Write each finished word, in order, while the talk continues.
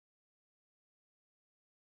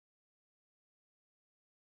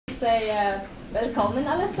say velkommen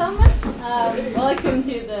allesammans. Welcome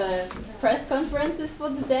to the press conferences for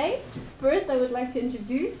the day. First, I would like to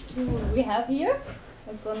introduce who we have here.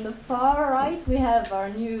 Like on the far right, we have our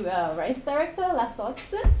new race director, Lasse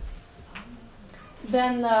Ottesen.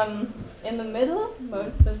 Then in the middle,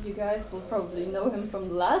 most of you guys will probably know him from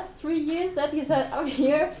the last 3 years that he's out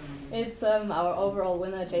here. It's our overall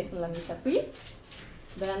winner, Jason Lamy-Chapuis.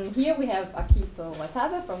 Then here we have Akito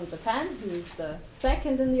Watabe from Japan, who is the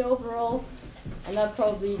second in the overall. And I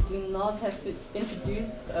probably do not have to introduce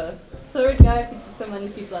the third guy because so many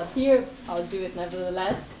people up here. I'll do it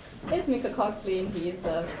nevertheless. It's Mika Coxley, and he is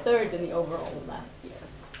third in the overall last year.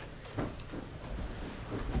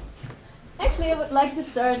 Actually, I would like to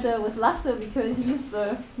start with Lasse because he's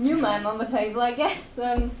the new man on the table, I guess.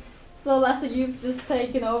 So Lasse, you've just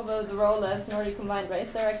taken over the role as Nordic Combined Race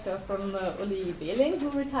Director from Uli Behling, who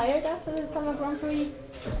retired after the Summer Grand Prix.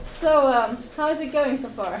 So how is it going so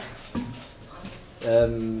far?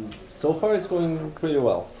 So far it's going pretty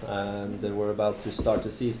well, and we're about to start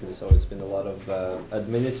the season, so it's been a lot of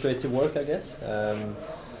administrative work, I guess.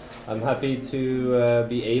 I'm happy to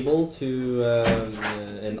be able to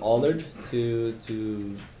and honored to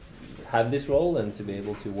have this role and to be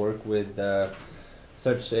able to work with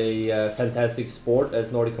such a fantastic sport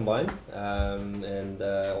as Nordic Combined, and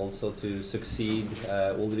also to succeed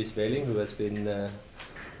Ulrich Behling, who has been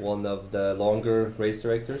one of the longer race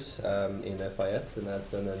directors in FIS and has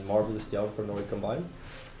done a marvelous job for Nordic Combined.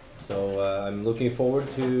 So I'm looking forward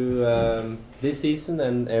to this season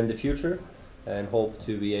and the future, and hope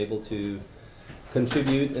to be able to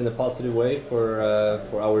contribute in a positive way for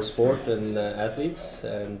our sport and athletes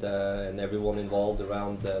and everyone involved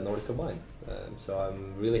around Nordic Combined. So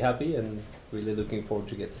I'm really happy and really looking forward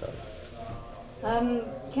to get started.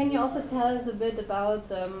 Can you also tell us a bit about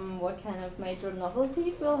what kind of major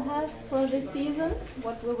novelties we'll have for this season?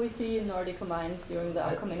 What will we see in Nordic Combined during the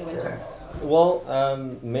upcoming winter? Well,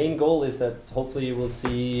 main goal is that hopefully you will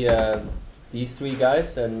see these three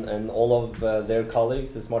guys and all of their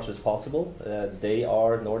colleagues as much as possible. They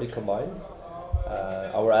are Nordic Combined.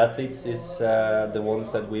 Our athletes is the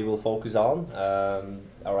ones that we will focus on.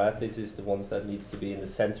 Our athletes is the ones that needs to be in the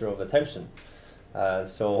center of attention.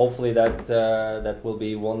 So hopefully that will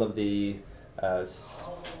be one of the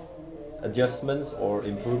adjustments or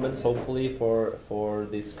improvements, hopefully for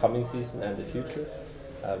this coming season and the future.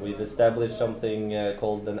 We've established something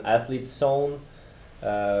called an athlete zone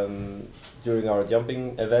during our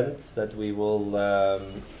jumping event, that we will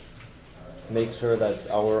make sure that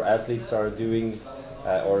our athletes are doing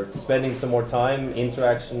or spending some more time,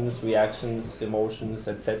 interactions, reactions, emotions,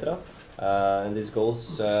 etc. And this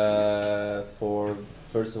goes for,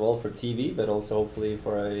 first of all, for TV, but also hopefully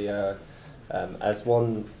for a as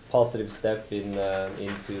one positive step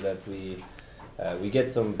into that we get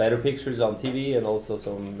some better pictures on TV and also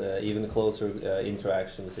some even closer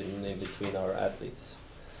interactions in between our athletes.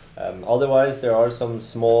 Otherwise, there are some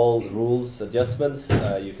small rules adjustments.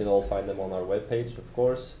 You can all find them on our webpage, of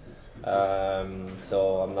course.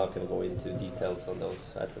 So I'm not going to go into details on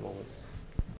those at the moment.